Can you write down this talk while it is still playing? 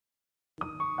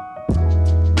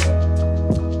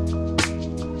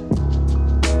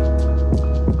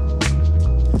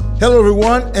Hello,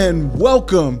 everyone, and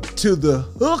welcome to The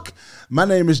Hook. My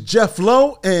name is Jeff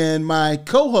Lowe, and my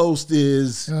co-host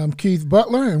is... I'm Keith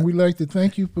Butler, and we'd like to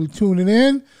thank you for tuning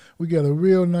in. We got a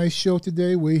real nice show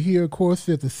today. We're here, of course,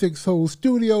 at the Six Hole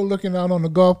Studio, looking out on the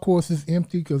golf courses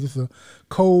empty because it's a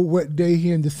cold, wet day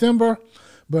here in December.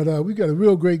 But we got a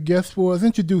real great guest for us.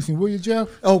 Introduce him, will you, Jeff?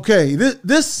 Okay,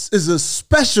 this is a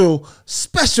special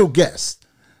guest.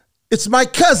 It's my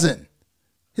cousin.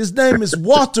 His name is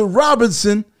Walter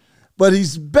Robinson, but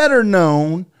he's better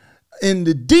known in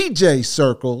the DJ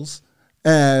circles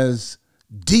as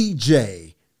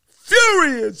DJ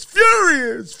Furious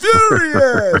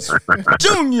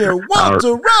Junior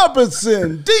Walter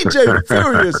Robinson, DJ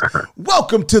Furious.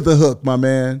 Welcome to The Hook, my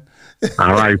man.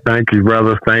 All right, thank you,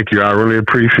 brother. Thank you. I really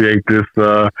appreciate this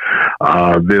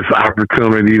this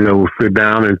opportunity to sit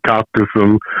down and talk to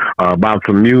some about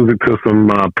some music to some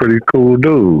pretty cool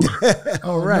dudes.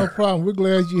 All right, no problem. We're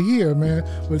glad you're here, man.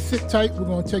 But sit tight. We're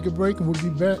gonna take a break, and we'll be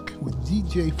back with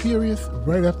DJ Furious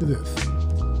right after this.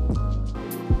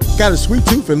 Got a sweet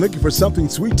tooth and looking for something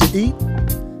sweet to eat?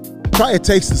 Try a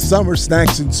taste of Summer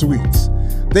Snacks and Sweets.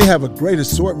 They have a great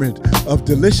assortment of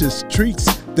delicious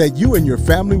treats that you and your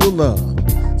family will love.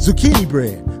 Zucchini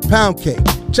bread, pound cake,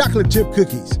 chocolate chip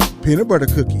cookies, peanut butter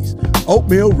cookies,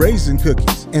 oatmeal raisin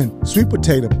cookies, and sweet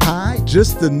potato pie,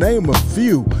 just to name a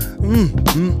few.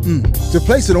 To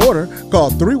place an order,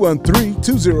 call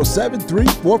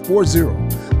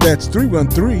 313-207-3440. That's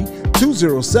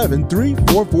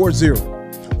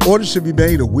 313-207-3440. Orders should be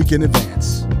made a week in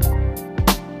advance.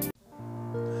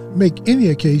 Make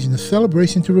any occasion a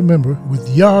celebration to remember with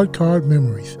Yard Card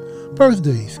Memories.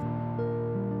 Birthdays,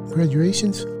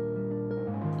 graduations,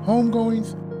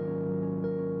 homegoings,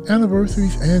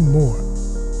 anniversaries, and more.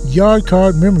 Yard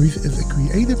Card Memories is a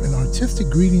creative and artistic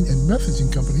greeting and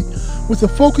messaging company with a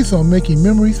focus on making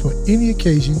memories for any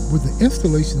occasion with the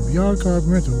installation of yard card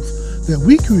rentals that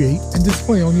we create and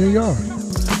display on your yard.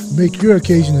 Make your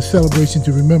occasion a celebration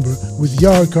to remember with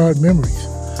Yard Card Memories.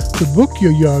 To book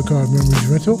your Yard Card Memories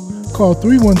rental, call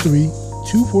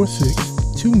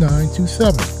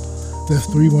 313-246-2927. That's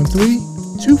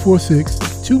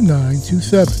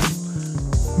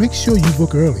 313-246-2927. Make sure you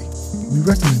book early. We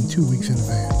recommend 2 weeks in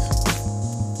advance.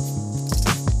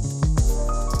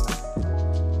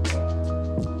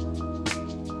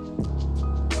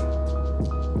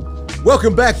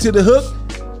 Welcome back to The Hook.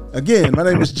 Again, my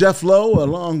name is Jeff Lowe,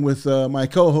 along with my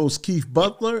co-host Keith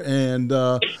Butler, and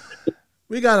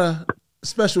we got a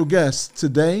special guest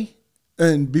today.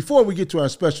 And before we get to our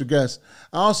special guest,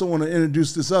 I also want to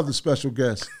introduce this other special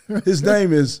guest. His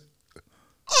name is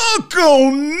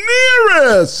Uncle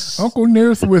Nearest. Uncle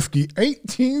Nearest Whiskey,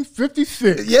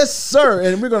 1856. Yes, sir.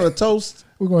 And we're going to toast.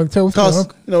 We're going to toast because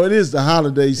it is the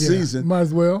holiday season. Might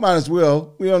as well.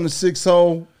 We're on the Six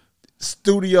Hole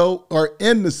Studio, or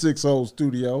in the Six Hole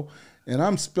Studio. And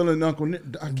I'm spilling Uncle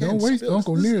Nearest. Don't waste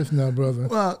Uncle Nearest now, brother.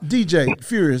 Well, DJ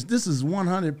Furious, this is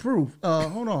 100 proof.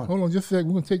 Hold on just a second.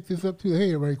 We're going to take this up to the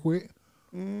head right quick.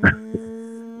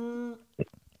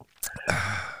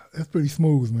 That's pretty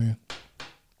smooth, man.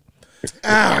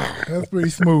 That's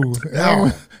pretty smooth.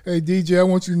 Hey, DJ, I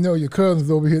want you to know your cousin's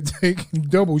over here taking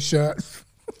double shots.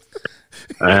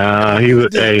 He's a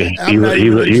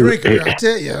drinker. I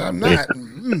tell you, I'm not.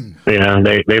 Yeah,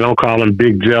 they don't call him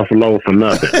Big Jeff Lowe for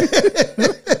nothing.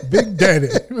 Big Daddy.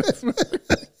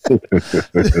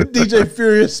 DJ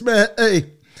Furious, man.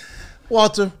 Hey,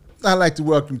 Walter, I'd like to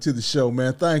welcome you to the show,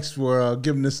 man. Thanks for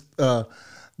giving us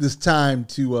this time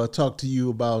to talk to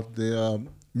you about the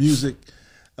music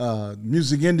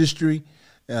industry,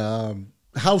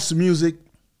 house music,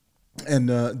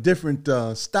 and different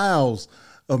styles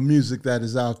of music that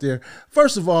is out there.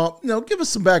 First of all, give us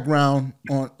some background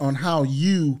on how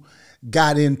you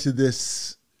got into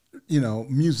this,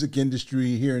 music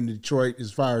industry here in Detroit as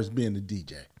far as being a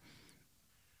DJ.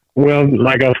 Well,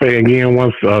 like I say again,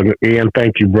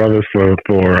 thank you, brothers, for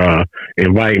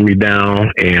inviting me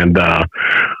down. And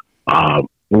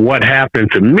what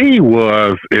happened to me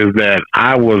is that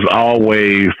I was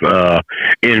always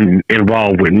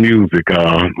involved with music.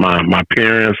 My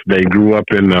parents, they grew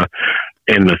up in the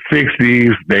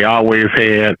 60s. They always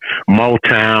had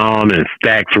Motown and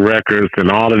Stax Records and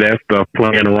all of that stuff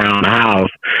playing around the house.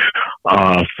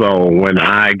 So when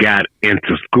I got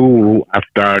into school, I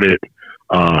started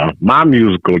my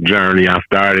musical journey. I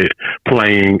started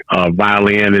playing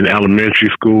violin in elementary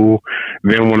school.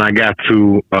 Then when I got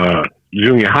to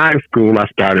junior high school, I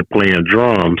started playing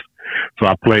drums. So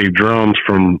I played drums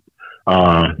from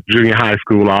junior high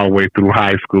school all the way through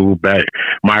high school, back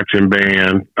marching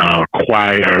band,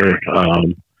 choir,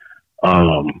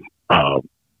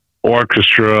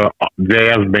 orchestra,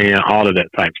 jazz band, all of that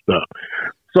type stuff.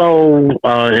 So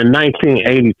in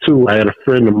 1982, I had a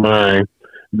friend of mine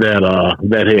that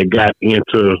had got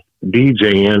into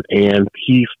DJing, and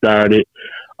he started.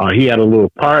 He had a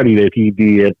little party that he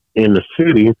did in the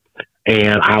city,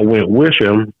 and I went with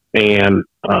him. And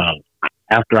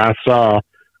after I saw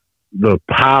the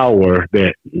power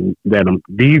that a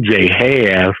DJ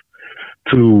has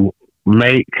to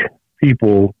make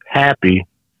people happy.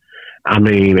 I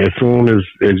mean, as soon as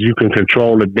you can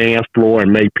control the dance floor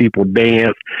and make people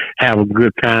dance, have a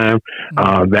good time,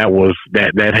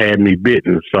 that had me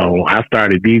bitten. So I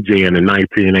started DJing in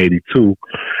 1982,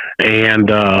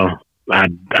 and I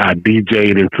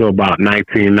DJed until about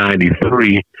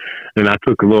 1993, and I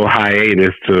took a little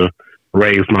hiatus to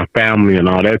raise my family and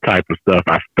all that type of stuff.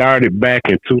 I started back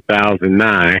in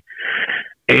 2009.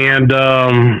 And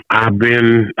I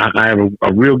have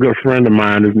a real good friend of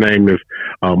mine. His name is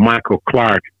Michael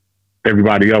Clark.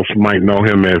 Everybody else might know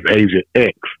him as Agent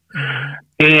X.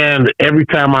 And every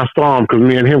time I saw him, because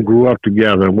me and him grew up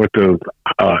together, went to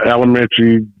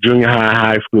elementary, junior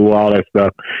high school, all that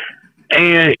stuff.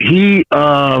 And he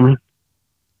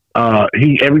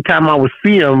every time I would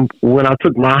see him when I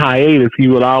took my hiatus, he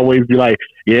would always be like,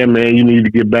 "Yeah, man, you need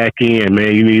to get back in,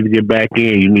 man. You need to get back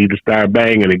in. You need to start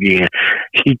banging again."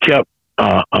 He kept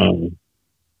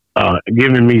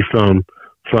giving me some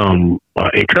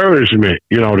encouragement,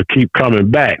 to keep coming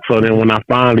back. So then when I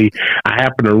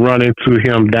happened to run into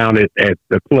him down at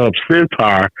the Club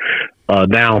Centaur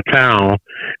downtown,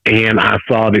 and I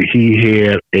saw that he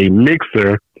had a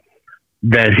mixer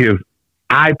that his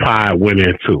iPod went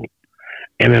into.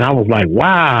 And then I was like,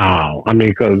 wow. I mean,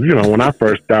 because, when I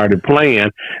first started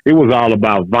playing, it was all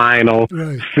about vinyl,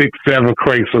 right. 6-7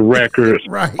 crates of records,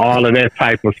 right. All of that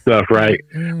type of stuff, right?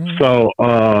 Mm-hmm. So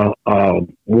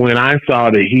when I saw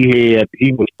that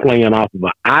he was playing off of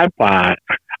an iPod,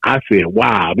 I said,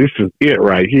 wow, this is it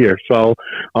right here. So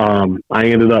I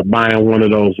ended up buying one of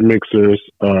those mixers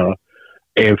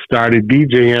and started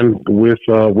DJing with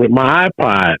my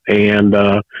iPod, and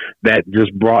that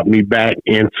just brought me back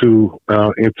into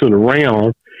the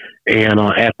realm. And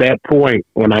at that point,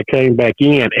 when I came back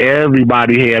in,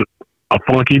 everybody had a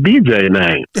funky DJ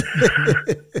name.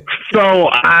 So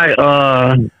I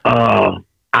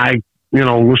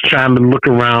was trying to look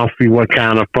around, see what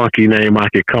kind of funky name I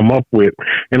could come up with,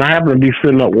 and I happened to be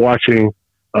sitting up watching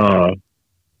Boys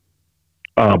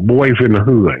in the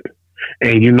Hood.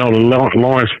 And the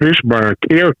Lawrence Fishburne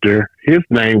character, his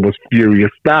name was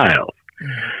Furious Styles.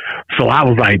 So I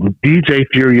was like, DJ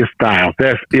Furious Styles,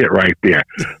 that's it right there.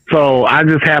 So I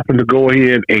just happened to go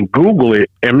ahead and Google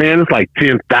it, and man, it's like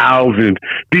 10,000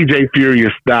 DJ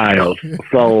Furious Styles.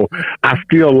 So I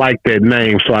still like that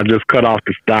name, so I just cut off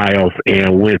the Styles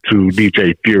and went to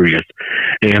DJ Furious,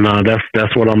 and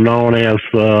that's what I'm known as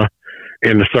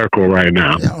in the circle right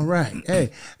now. All right.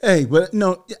 Hey, but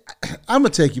no, I'm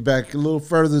going to take you back a little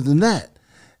further than that.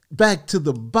 Back to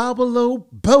the Bobolo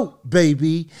boat,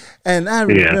 baby. And I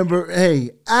remember,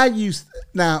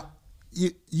 now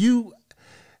you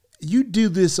do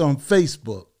this on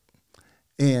Facebook,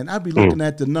 and I'd be looking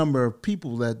at the number of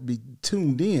people that be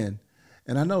tuned in.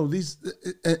 And I know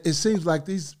it seems like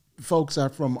these folks are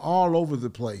from all over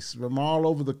the place, from all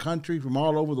over the country, from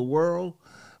all over the world.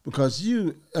 Because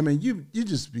you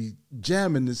just be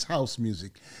jamming this house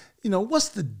music. What's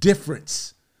the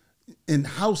difference in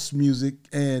house music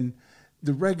and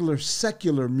the regular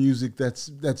secular music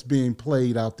that's being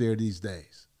played out there these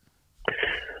days?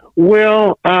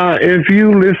 Well, if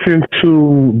you listen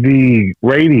to the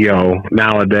radio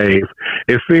nowadays,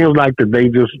 it seems like that they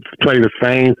just play the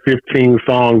same 15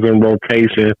 songs in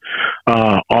rotation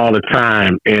all the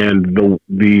time, and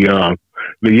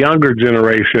the younger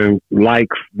generation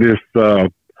likes this, I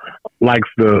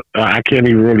can't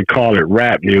even really call it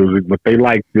rap music, but they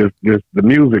like the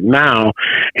music now,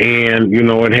 and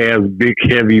it has big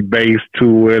heavy bass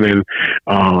to it, and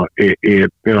they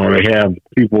have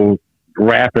people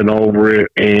rapping over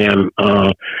it, and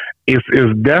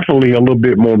it's definitely a little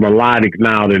bit more melodic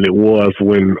now than it was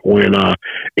when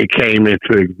it came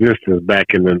into existence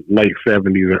back in the late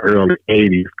 70s and early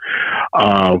 80s,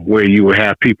 where you would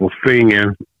have people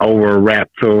singing over a rap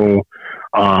tune.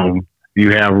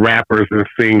 You have rappers and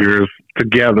singers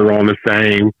together on the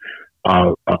same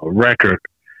record.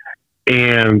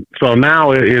 And so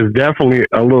now it is definitely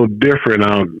a little different.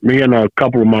 Me and a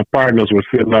couple of my partners were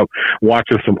sitting up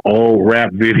watching some old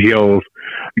rap videos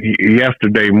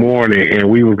yesterday morning, and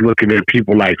we was looking at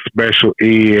people like Special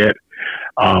Ed.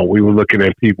 We were looking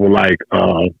at people like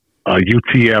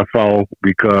UTFO,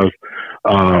 because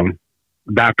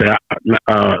Dr.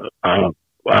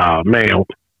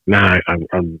 Now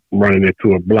I'm running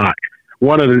into a block.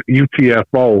 One of the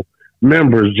UTFO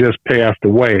members just passed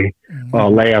away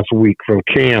last week from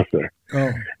cancer.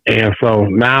 Oh. And so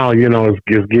now, it's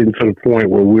getting to the point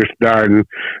where we're starting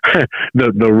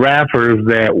the rappers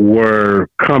that were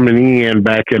coming in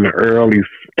back in the early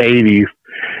 80s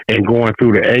and going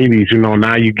through the 80s,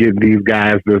 now you get these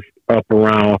guys that's up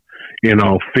around,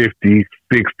 50,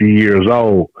 60 years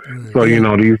old. So,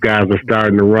 these guys are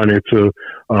starting to run into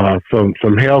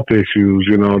some health issues,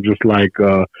 just like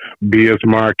Biz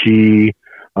Markie.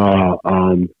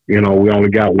 We only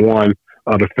got one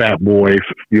of the Fat Boys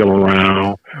still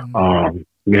around.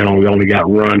 We only got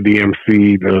Run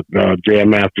DMC, the Jam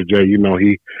Master Jay.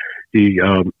 He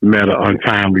met an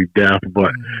untimely death,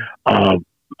 but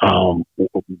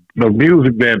the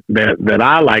music that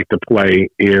I like to play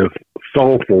is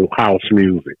soulful house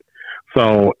music.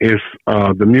 So it's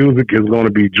the music is going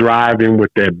to be driving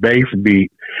with that bass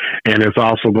beat, and it's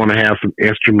also going to have some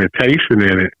instrumentation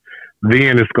in it.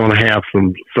 Then it's going to have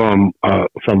some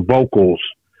vocals.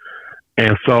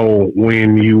 And so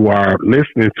when you are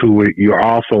listening to it, you're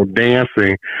also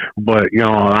dancing, but, a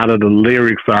lot of the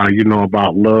lyrics are,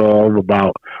 about love,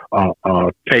 about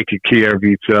taking care of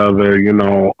each other.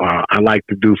 I like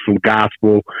to do some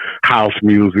gospel house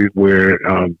music where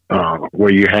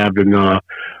you're having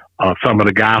some of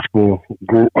the gospel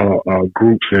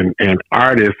groups and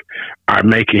artists are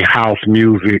making house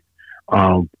music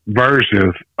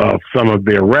versions of some of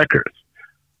their records.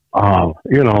 So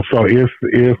it's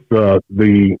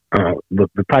the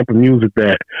type of music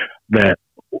that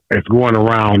is going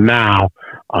around now.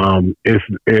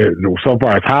 So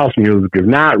far as house music is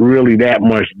not really that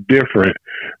much different,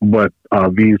 but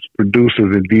these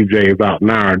producers and DJs out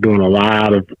now are doing a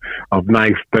lot of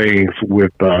nice things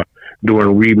with doing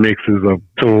remixes of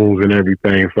tunes and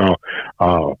everything. So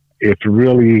it's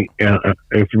really a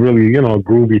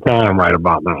groovy time right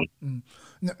about now.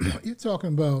 Now, you're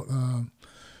talking about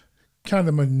kind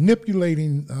of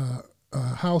manipulating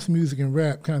house music and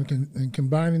rap, and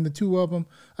combining the two of them.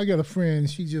 I got a friend;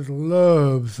 she just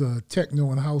loves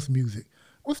techno and house music.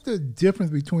 What's the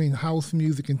difference between house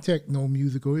music and techno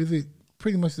music, or is it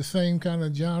pretty much the same kind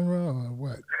of genre, or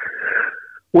what?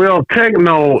 Well,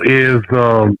 techno is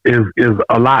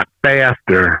a lot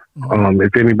faster.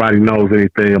 If anybody knows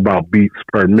anything about beats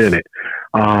per minute,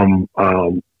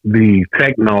 the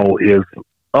techno is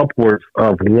upwards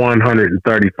of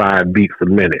 135 beats a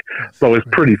minute. So it's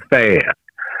pretty fast.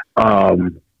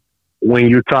 When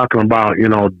you're talking about,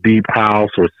 deep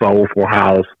house or soulful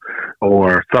house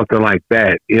or something like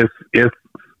that, it's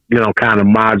kind of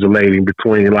modulating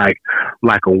between like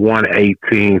a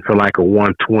 118 to like a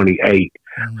 128.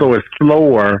 So it's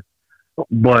slower,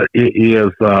 but it is,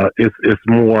 it's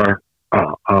more,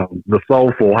 the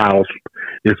soulful house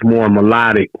is more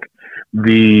melodic.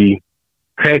 The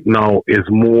techno is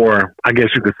more, I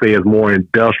guess you could say, is more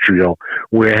industrial,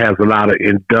 where it has a lot of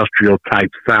industrial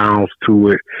type sounds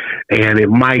to it, and it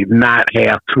might not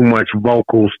have too much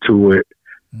vocals to it.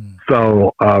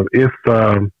 So it's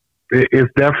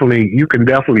definitely, you can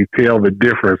definitely tell the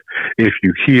difference if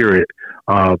you hear it.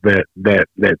 That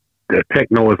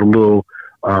techno is a little.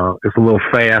 It's a little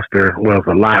faster. Well, it's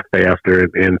a lot faster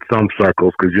in some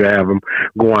circles, because you have them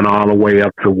going all the way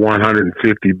up to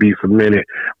 150 beats a minute,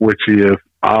 which is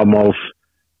almost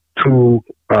two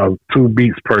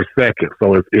beats per second.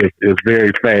 So it's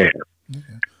very fast,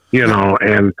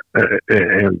 and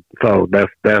so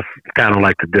that's kind of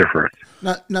like the difference.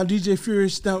 Now, DJ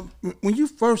Furious. Now, when you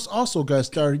first also got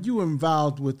started, you were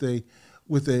involved with a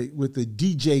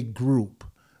DJ group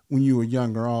when you were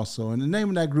younger also. And the name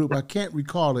of that group, I can't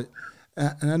recall it.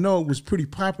 And I know it was pretty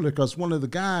popular because one of the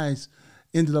guys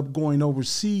ended up going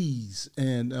overseas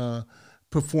and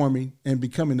performing and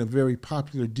becoming a very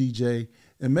popular DJ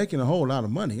and making a whole lot of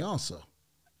money also.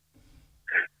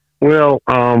 Well,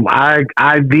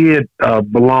 I did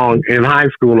belong, in high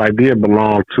school, I did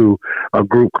belong to a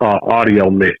group called Audio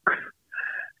Mix.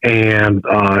 And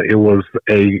it was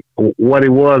what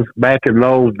it was back in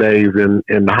those days, in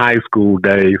the high school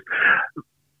days,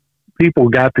 people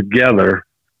got together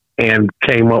and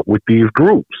came up with these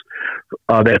groups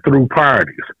that threw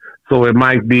parties. So it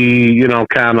might be,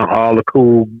 kind of all the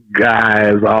cool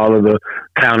guys, all of the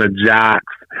kind of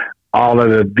jocks, all of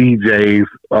the DJs,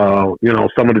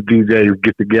 some of the DJs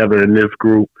get together in this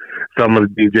group, some of the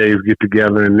DJs get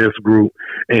together in this group,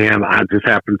 and I just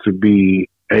happen to be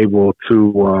able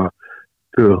to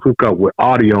hook up with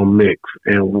Audio Mix.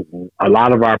 And a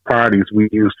lot of our parties we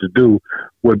used to do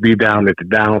would be down at the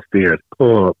downstairs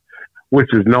pub, which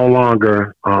is no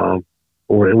longer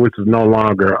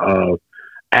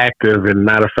active. And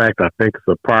matter of fact, I think it's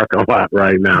a parking lot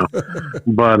right now.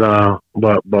 but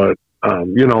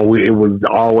you know, it was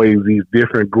always these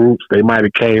different groups. They might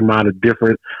have came out of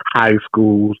different high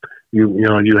schools. You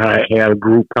know, you had a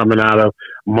group coming out of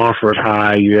Mumford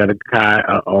High. You had a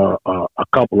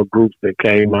couple of groups that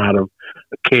came out of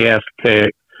Cass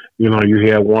Tech. You know, you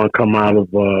had one come out of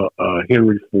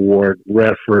Henry Ford,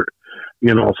 Redford.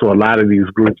 You know, so a lot of these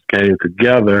groups came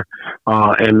together,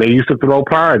 and they used to throw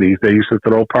parties. They used to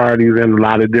throw parties in a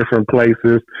lot of different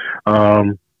places.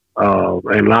 And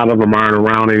a lot of them aren't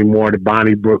around anymore. The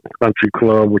Bonnie Brook Country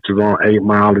Club, which is on 8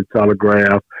 Mile and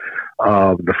Telegraph,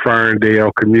 the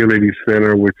Ferndale Community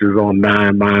Center, which is on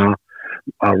 9 Mile,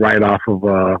 right off of,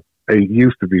 it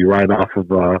used to be right off of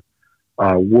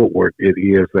Woodward. It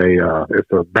is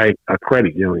it's a bank, a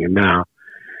credit union now.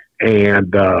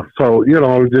 And so, you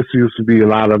know, this used to be a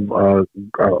lot of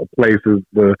places,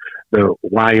 the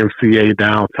YMCA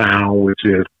downtown, which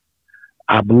is,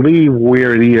 I believe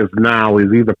where it is now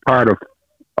is either part of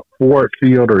Ford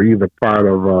Field or either part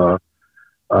of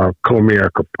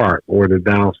Comerica Park, or the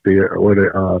downstairs, or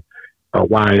the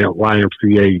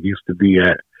YMCA used to be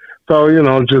at. So, you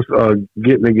know, just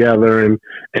getting together and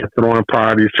throwing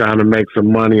parties, trying to make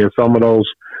some money. And some of those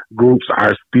groups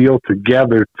are still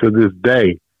together to this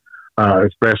day,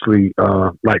 especially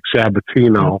like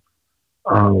Shabatino.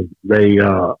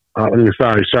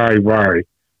 Charivari.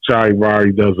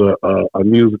 Charivari does a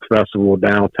music festival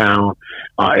downtown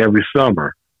every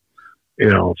summer. You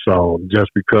know, so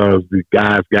just because the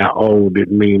guys got old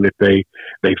didn't mean that they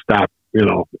stopped, you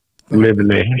know, living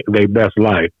their best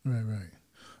life. Right.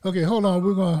 Okay, hold on.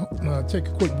 We're going to take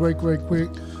a quick break right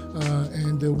quick,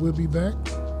 and we'll be back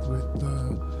with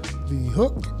The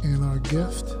Hook and our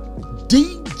guest,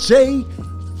 DJ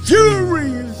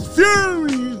Furious.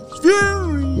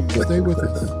 Stay with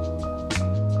us.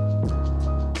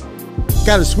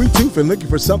 Got a sweet tooth and looking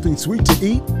for something sweet to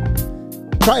eat?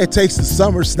 Try a taste of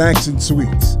Summer Snacks and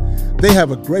Sweets. They have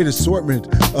a great assortment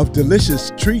of delicious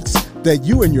treats that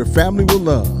you and your family will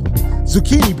love.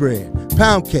 Zucchini bread,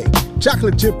 pound cake,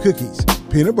 chocolate chip cookies,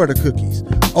 peanut butter cookies,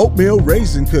 oatmeal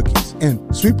raisin cookies,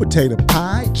 and sweet potato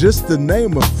pie, just to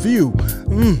name a few.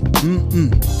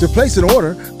 To place an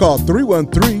order, call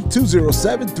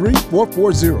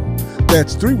 313-207-3440.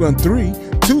 That's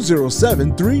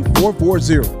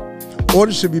 313-207-3440.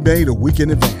 Orders should be made a week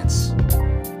in advance.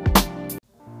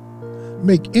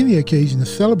 Make any occasion a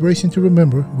celebration to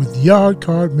remember with Yard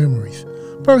Card Memories.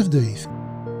 Birthdays,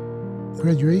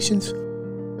 graduations,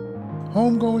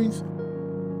 homegoings,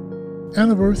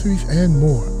 anniversaries, and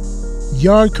more.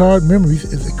 Yard Card Memories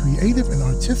is a creative and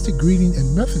artistic greeting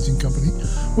and messaging company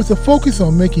with a focus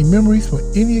on making memories for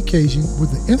any occasion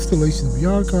with the installation of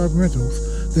yard card rentals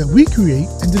that we create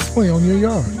and display on your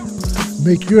yard.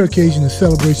 Make your occasion a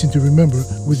celebration to remember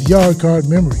with Yard Card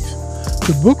Memories.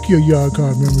 To book your Yard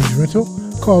Card Memories rental,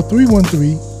 call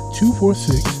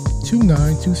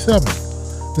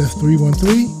 313-246-2927. That's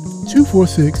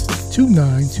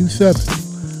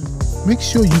 313-246-2927. Make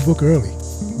sure you book early.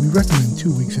 We recommend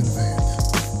 2 weeks in advance.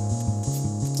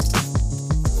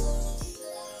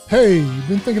 Hey, you've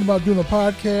been thinking about doing a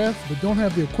podcast but don't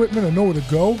have the equipment or nowhere to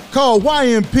go? Call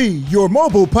YMP, your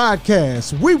mobile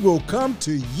podcast. We will come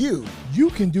to you. You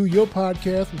can do your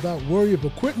podcast without worry of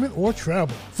equipment or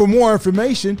travel. For more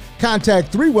information,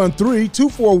 contact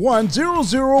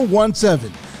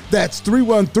 313-241-0017. That's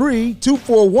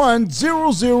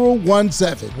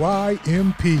 313-241-0017.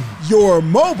 YMP, your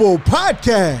mobile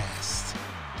podcast.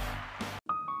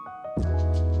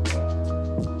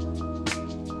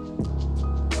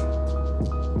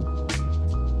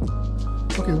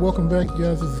 Okay, welcome back, you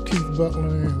guys. This is Keith Butler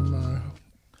and my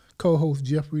co-host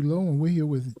Jeffrey Lowe, and we're here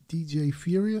with DJ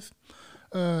Furious.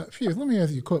 Furious, let me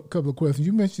ask you a couple of questions.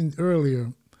 You mentioned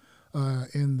earlier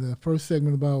in the first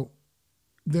segment about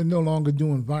they're no longer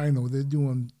doing vinyl; they're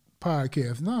doing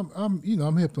podcasts. Now, I'm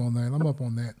hip on that. I'm up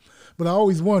on that. But I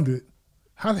always wondered,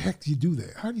 how the heck do you do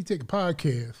that? How do you take a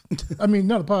podcast? I mean,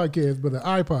 not a podcast, but an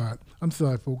iPod. I'm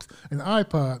sorry, folks, an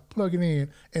iPod, plug it in,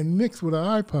 and mix with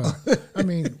an iPod. I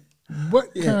mean.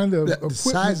 What kind of equipment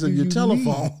size of your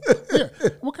telephone?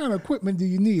 What kind of equipment do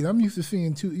you need? I'm used to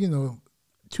seeing two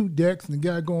decks and the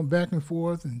guy going back and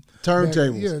forth and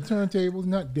turntables. Turntables,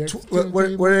 not decks. What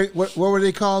were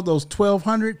they called? Those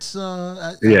 1200s?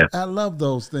 I love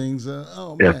those things.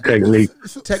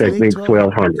 Technique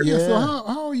 1200. Yeah. So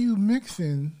how are you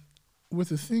mixing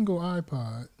with a single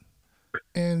iPod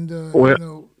and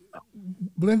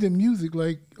blending music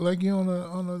like you're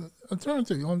on a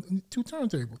turntable, on two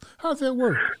turntables? How does that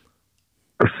work?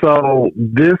 So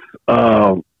this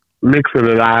mixer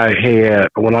that I had,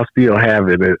 well, I still have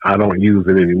it. I don't use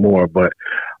it anymore, but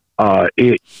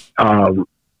it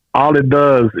all it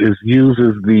does is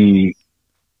uses the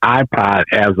iPod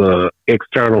as a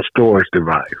external storage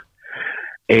device,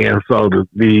 and so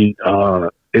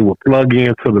it would plug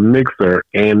into the mixer,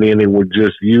 and then it would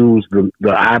just use the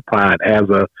iPod as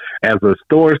a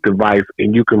storage device,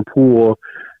 and you can pull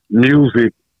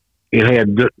music. It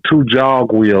had two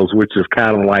jog wheels, which is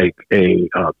kind of like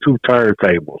two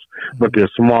turntables, but they're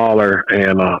smaller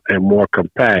and more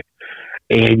compact,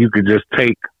 and you could just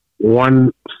take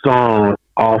one song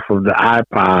off of the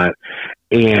iPod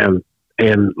and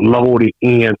load it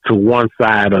into one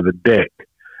side of the deck.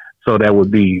 So that would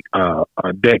be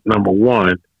deck number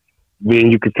one.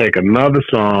 Then you could take another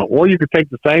song, or you could take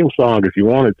the same song if you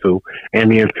wanted to,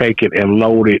 and then take it and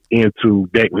load it into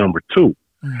deck number two.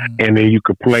 Mm-hmm. And then you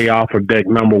could play off of deck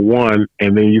number one,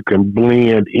 and then you can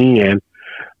blend in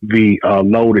the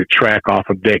loaded track off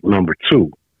of deck number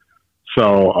two.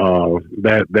 So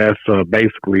that's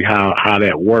basically how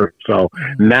that works. So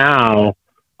now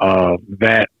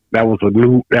that was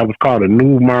called a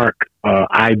Numark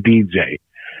iDJ.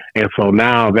 And so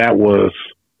now that was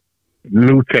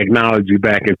new technology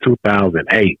back in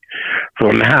 2008.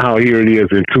 So now here it is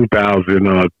in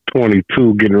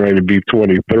 2022, getting ready to be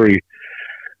 23.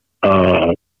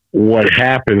 What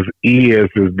happens is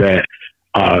that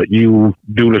you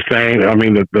do the same. I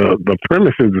mean, the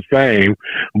premise is the same,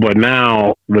 but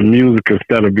now the music,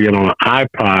 instead of being on an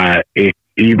iPod, it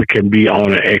either can be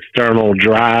on an external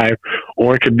drive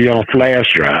or it could be on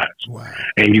flash drives. Wow.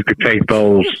 And you could take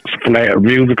those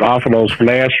music off of those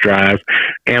flash drives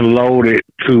and load it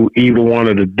to either one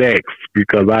of the decks,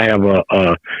 because I have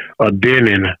a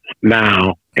Denon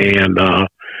now, and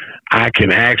I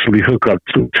can actually hook up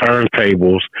two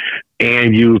turntables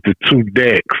and use the two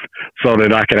decks so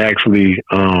that I can actually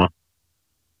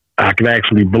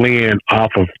blend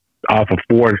off of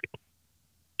four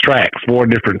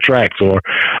different tracks,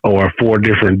 or four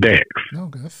different decks.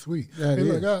 Okay, that's sweet. Hey,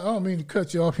 look, I don't mean to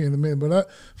cut you off here in a minute, but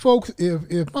folks,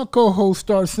 if my co-host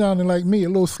starts sounding like me, a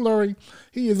little slurry,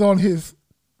 he is on his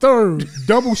third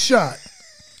double shot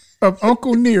of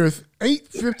Uncle Nearest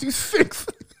 856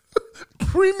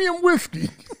 premium whiskey.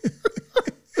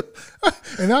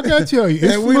 And I gotta tell you,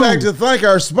 and we like to thank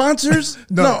our sponsors.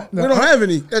 No, we don't have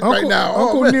any right now.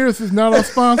 Uncle Nearest is not our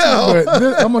sponsor,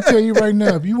 but I'm gonna tell you right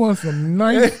now, if you want some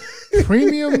nice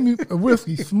premium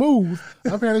whiskey, smooth,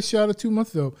 I've had a shot or two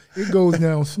myself. It goes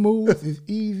down smooth, it's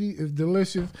easy, it's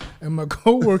delicious. And my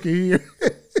coworker here,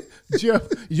 Jeff,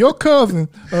 your cousin,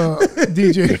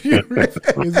 DJ Furious,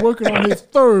 is working on his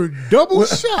third double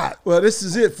shot. Well, this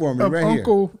is it for me right here.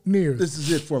 Uncle Nearest. This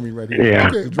is it for me right here. Yeah,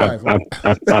 okay.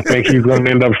 I think he's going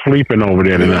to end up sleeping over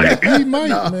there tonight. He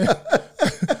might, man.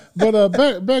 But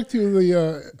back to the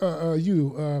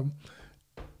you.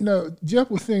 Now, Jeff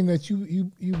was saying that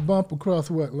you bump across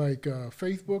what, like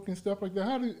Facebook and stuff like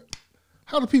that.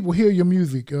 How do people hear your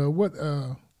music? What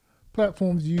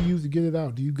platforms do you use to get it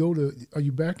out? Are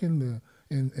you back in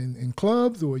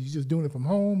clubs, or are you just doing it from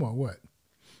home, or what?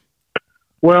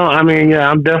 Well, I mean, yeah,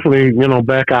 I'm definitely,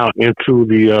 back out into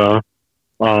the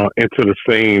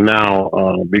scene now,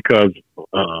 because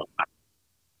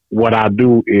what I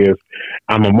do is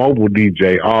I'm a mobile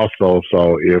DJ also.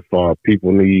 So if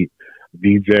people need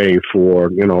DJs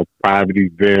for, private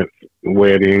events,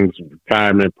 weddings,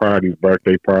 retirement parties,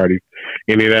 birthday parties,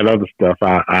 any of that other stuff,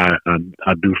 I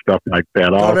do stuff like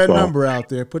that also. Throw that number out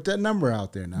there. Put that number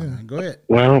out there now, man. Go ahead.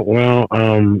 Well,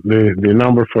 the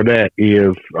number for that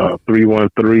is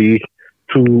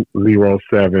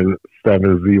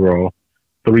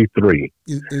 313-207-7033.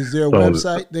 Is there a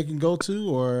website they can go to,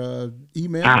 or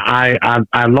email? I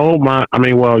load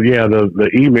the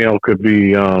email could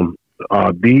be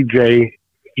DJ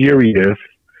Furious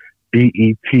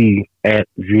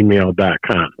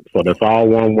BET@gmail.com. So that's all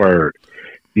one word.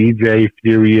 DJ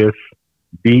Furious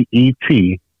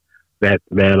BET. That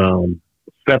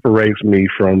separates me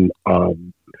from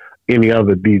any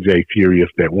other DJ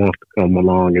Furious that wants to come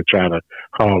along and try to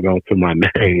hog on to my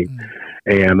name.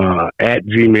 And at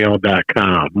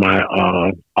gmail.com. My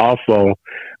also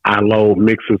I load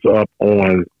mixes up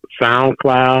on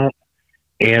SoundCloud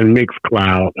and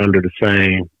Mixcloud under the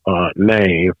same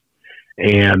name.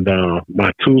 And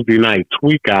my Tuesday night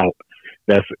tweak out,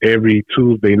 that's every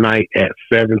Tuesday night at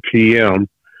 7 p.m.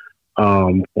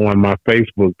 On my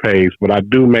Facebook page, but I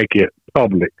do make it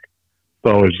public,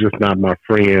 so it's just not my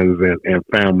friends and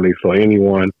family. So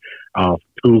anyone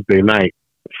Tuesday night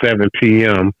 7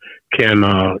 p.m. can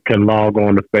log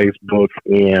on to Facebook,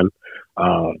 and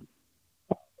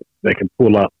they can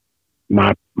pull up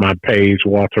my page,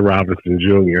 Walter Robinson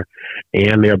Jr.,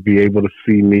 and they'll be able to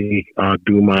see me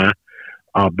do my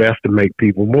best to make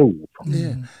people move.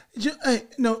 Yeah. Hey,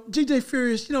 DJ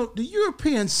Furious, the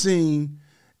European scene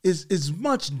is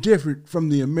much different from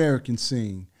the American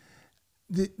scene.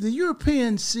 The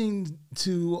Europeans seem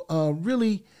to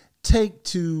really take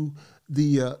to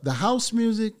the house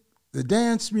music, the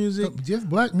dance music, just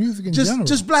black music in general.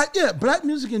 Just black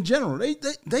music in general.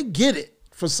 They get it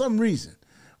for some reason.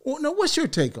 Well, now, what's your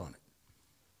take on it?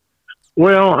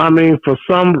 Well, I mean, for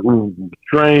some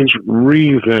strange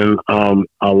reason,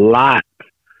 a lot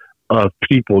of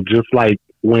people, just like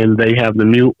when they have the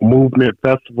New Movement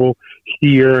Festival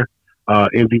here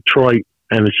in Detroit,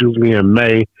 and it's usually in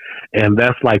May, and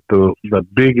that's like the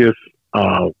biggest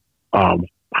house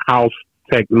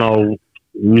techno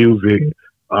music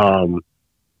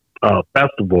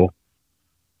festival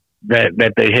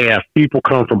that they have. People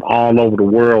come from all over the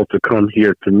world to come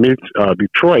here to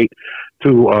Detroit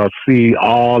to see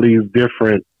all these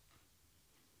different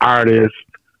artists,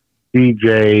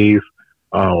 DJs,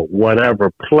 whatever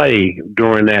play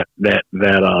during that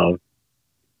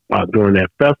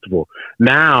festival.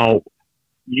 Now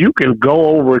you can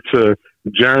go over to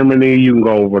Germany, you can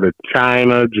go over to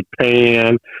China,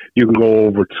 Japan, you can go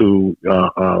over to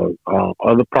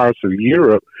other parts of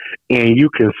Europe, and you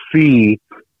can see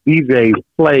DJs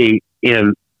play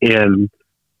in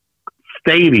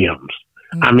stadiums.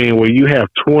 I mean, where you have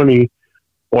 20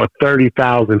 or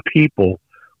 30,000 people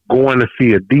going to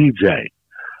see a DJ.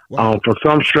 Wow. For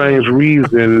some strange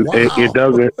reason, wow. it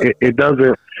doesn't.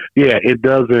 Yeah, it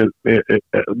doesn't.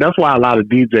 That's why a lot of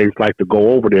DJs like to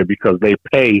go over there, because they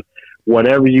pay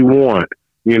whatever you want.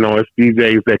 It's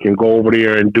DJs that can go over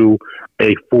there and do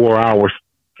a 4-hour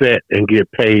set and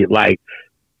get paid like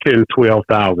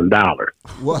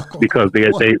 $10,000-$12,000 because they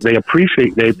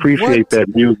appreciate what? That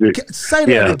music. Say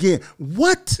that again.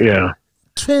 What? Yeah.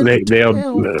 10 they'll 10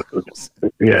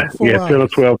 or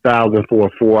 12,000 for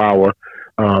a 4-hour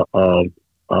for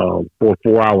a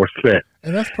 4-hour set.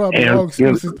 And that's probably all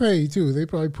expenses paid too. They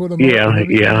probably put them. Have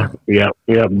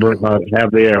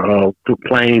their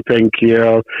plane taken care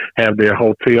of, have their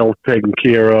hotel taken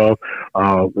care of.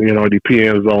 It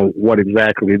depends on what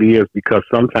exactly it is, because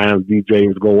sometimes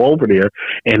DJs go over there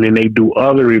and then they do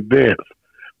other events,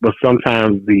 but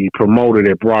sometimes the promoter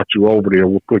that brought you over there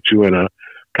will put you in a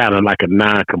kind of like a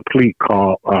non-complete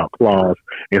clause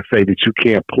and say that you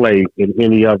can't play in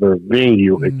any other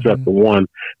venue except the one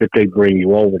that they bring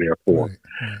you over there for. Right.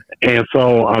 And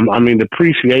so, the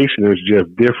appreciation is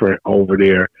just different over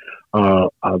there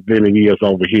than it is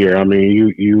over here. I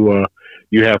mean, you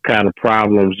have kind of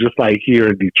problems just like here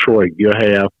in Detroit. You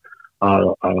have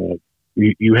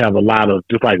you have a lot of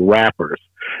just like rappers,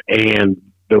 and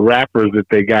the rappers that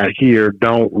they got here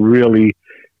don't really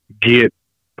get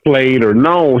played or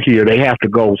known here. They have to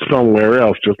go somewhere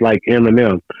else, just like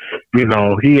Eminem.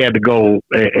 He had to go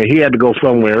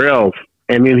somewhere else,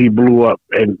 and then he blew up,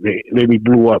 and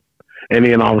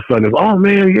then all of a sudden it's, oh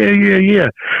man, yeah.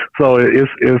 So it's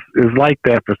like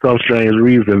that for some strange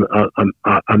reason.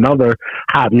 Another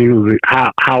house music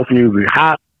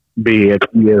hotbed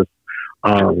is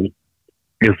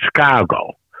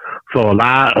Chicago. So a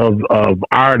lot of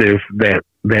artists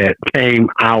that came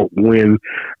out when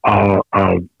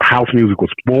house music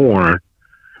was born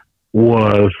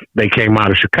they came out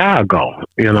of Chicago,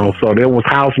 so there was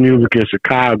house music in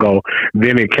Chicago,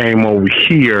 then it came over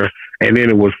here, and then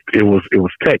it was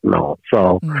techno.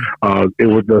 So it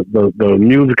was the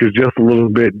music is just a little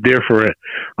bit different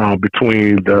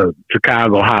between the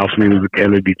Chicago house music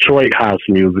and the Detroit house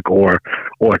music or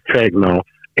techno.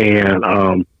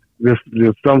 And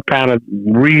there's some kind of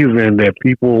reason that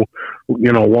people,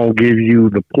 won't give you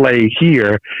the play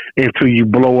here until you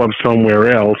blow up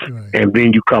somewhere else, right. And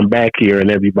then you come back here and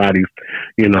everybody's,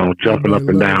 jumping up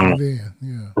and down.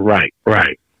 Yeah. Right.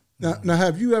 Now,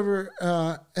 have you ever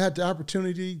had the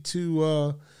opportunity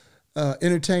to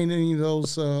entertain any of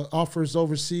those offers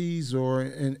overseas or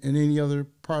in any other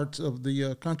parts of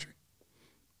the country?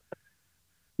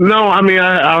 No, I mean,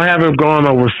 I haven't gone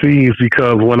overseas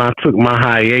because when I took my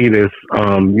hiatus,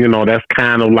 that's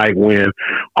kind of like when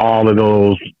all of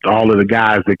the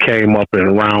guys that came up and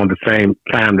around the same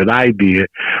time that I did,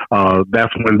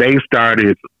 that's when they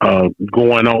started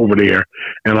going over there.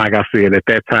 And like I said, at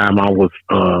that time I was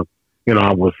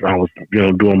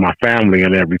doing my family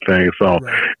and everything. So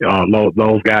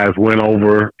those guys went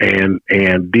over and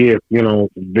did,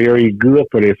 very good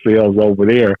for themselves over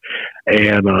there.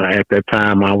 And at that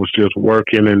time I was just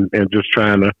working and just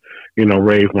trying to,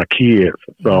 raise my kids.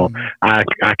 So I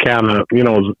kind of,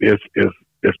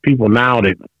 it's people now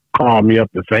that call me up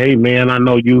and say, "Hey, man, I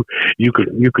know you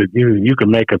could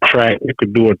make a track. You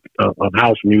could do a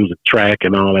house music track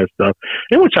and all that stuff,"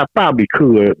 in which I probably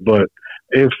could, but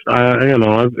it's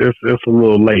it's a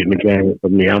little late in the game for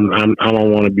me. I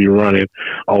don't want to be running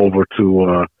over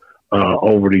to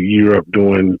Europe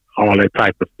doing all that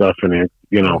type of stuff and then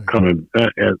coming. I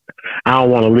don't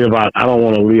want to live out. I don't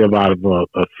want to live out of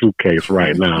a suitcase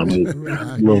right now. I'm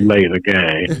a little late in the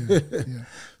game. Yeah.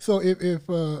 So if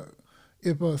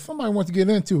somebody wants to get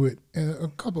into it, and a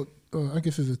couple, I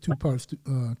guess it's a two-part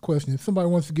question. If somebody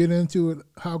wants to get into it,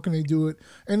 how can they do it?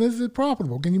 And is it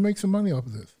profitable? Can you make some money off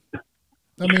of this?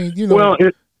 I mean,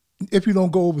 if you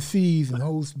don't go overseas and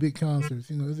host big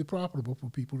concerts, is it profitable for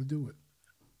people to do it?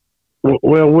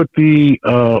 Well, with the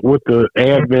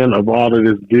advent of all of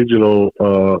this digital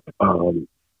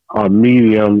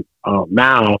medium,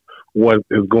 now what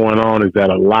is going on is that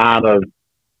a lot of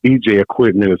DJ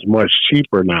equipment is much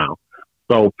cheaper now,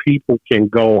 so people can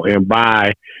go and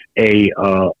buy a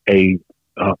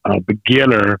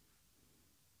beginner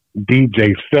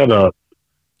DJ setup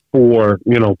for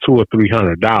 $200 or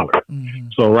 $300. Mm-hmm.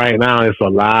 So right now it's a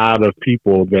lot of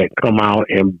people that come out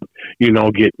and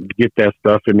get that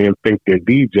stuff and then think they're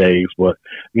DJs, but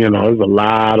there's a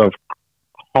lot of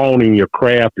honing your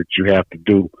craft that you have to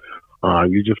do.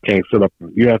 You just can't sit up.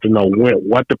 You have to know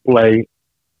what to play,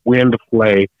 when to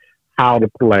play, how to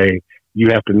play.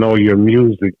 You have to know your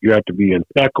music. You have to be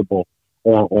impeccable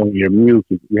on your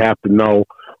music. You have to know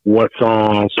what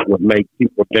songs would make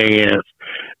people dance.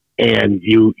 And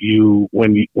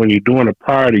when you're doing a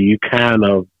party, you kind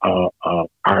of are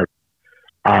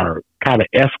kind of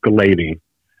escalating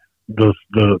the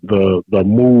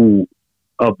mood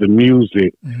of the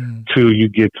music till you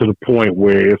get to the point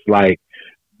where it's like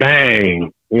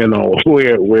bang,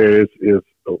 where it's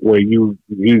where you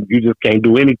just can't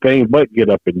do anything but get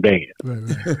up and dance. Right.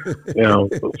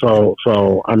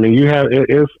 So I mean,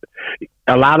 it's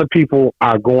a lot of people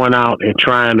are going out and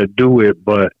trying to do it,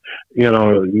 but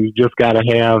you just gotta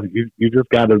you just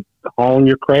gotta hone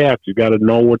your craft. You gotta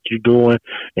know what you're doing,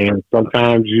 and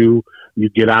sometimes you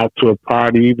get out to a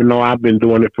party. Even though I've been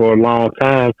doing it for a long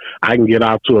time, I can get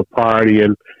out to a party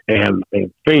and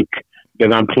think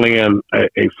that I'm playing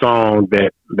a song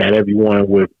that everyone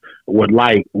would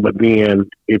like, but then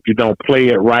if you don't play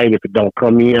it right, if it don't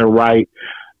come in right,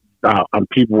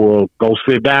 people will go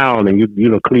sit down and you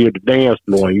clear the dance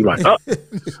floor and you're like, oh,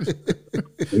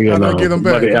 get them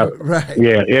back. Right?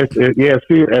 Yeah,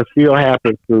 it still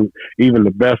happens to even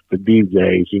the best of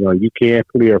DJs. You can't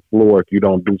clear a floor if you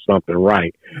don't do something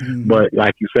right. Mm-hmm. But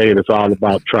like you said, it's all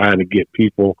about trying to get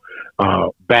people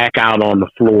back out on the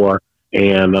floor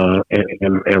and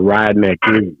riding that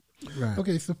groove. Right.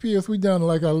 Okay, so Pierce, we down to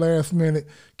like our last minute.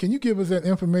 Can you give us that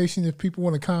information if people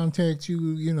want to contact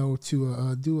you,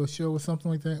 to do a show or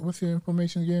something like that? What's your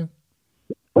information again?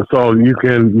 So you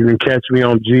can catch me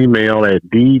on Gmail at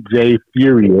DJ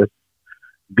Furious,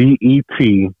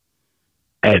 DET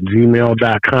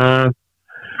 @gmail.com.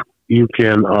 You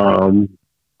can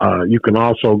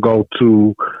also go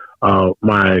to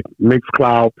my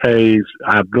Mixcloud page.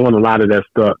 I'm doing a lot of that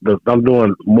stuff. I'm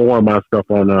doing more of my stuff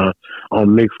on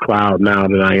Mixcloud now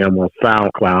than I am on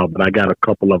SoundCloud, but I got a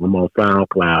couple of them on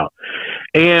SoundCloud.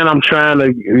 And I'm trying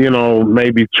to,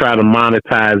 maybe try to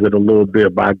monetize it a little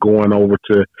bit by going over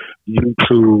to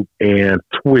YouTube and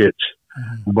Twitch.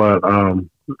 Mm-hmm. But,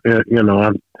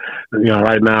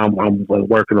 right now I'm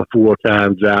working a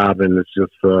full-time job, and it's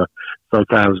just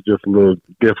sometimes just a little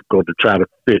difficult to try to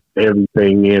fit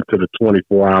everything into the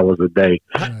 24 hours a day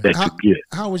that you get.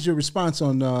 How was your response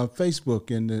on Facebook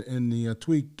and the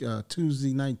tweak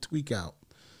Tuesday night tweak out?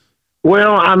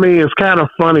 Well, I mean, it's kind of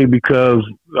funny because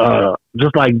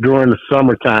just like during the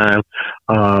summertime,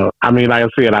 I mean, like I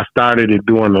said, I started it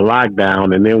during the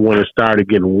lockdown, and then when it started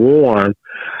getting warm,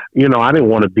 I didn't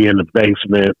want to be in the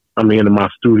basement. I mean, in my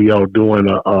studio doing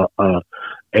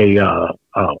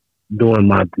doing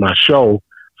my show.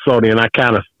 So then I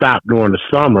kind of stopped during the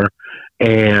summer,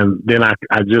 and then I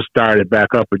just started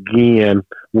back up again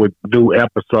with new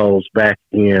episodes back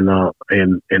in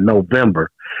November.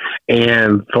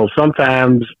 And so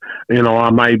sometimes, I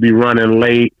might be running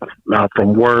late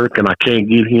from work and I can't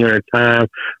get here in time.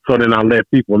 So then I let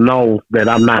people know that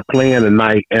I'm not playing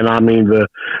tonight. And I mean,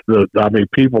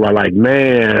 people are like,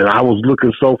 man, I was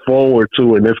looking so forward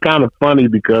to it. And it's kind of funny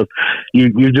because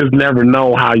you just never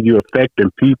know how you're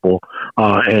affecting people,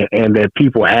 and that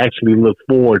people actually look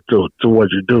forward to what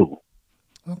you do.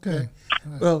 Okay.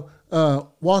 Well,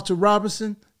 Walter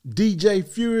Robinson, DJ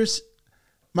Furious,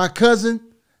 my cousin,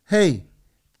 hey,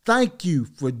 thank you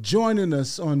for joining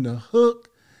us on The Hook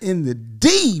in the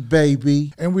D,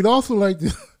 baby. And we'd also like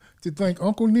to to thank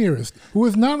Uncle Nearest, who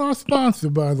is not our sponsor,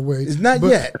 by the way. It's not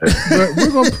yet. But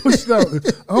we're going to push it out.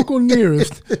 Uncle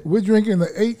Nearest, we're drinking the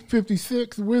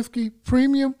 856 whiskey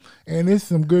premium, and it's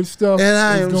some good stuff. And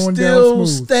I it's am going still down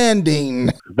smooth. standing.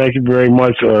 Thank you very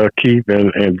much, Keith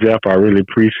and Jeff. I really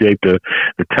appreciate the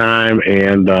time,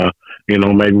 and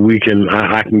maybe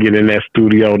I can get in that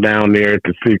studio down there at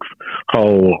the 6th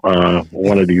hole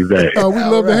one of these days. We'd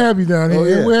love to have you down here. Oh,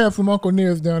 yeah. And we'll have some Uncle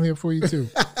Nearest down here for you too.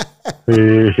 All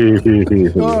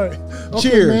right. Okay,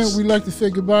 Cheers. man, we'd like to say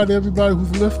goodbye to everybody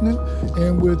who's listening,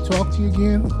 and we'll talk to you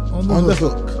again on the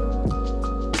hook.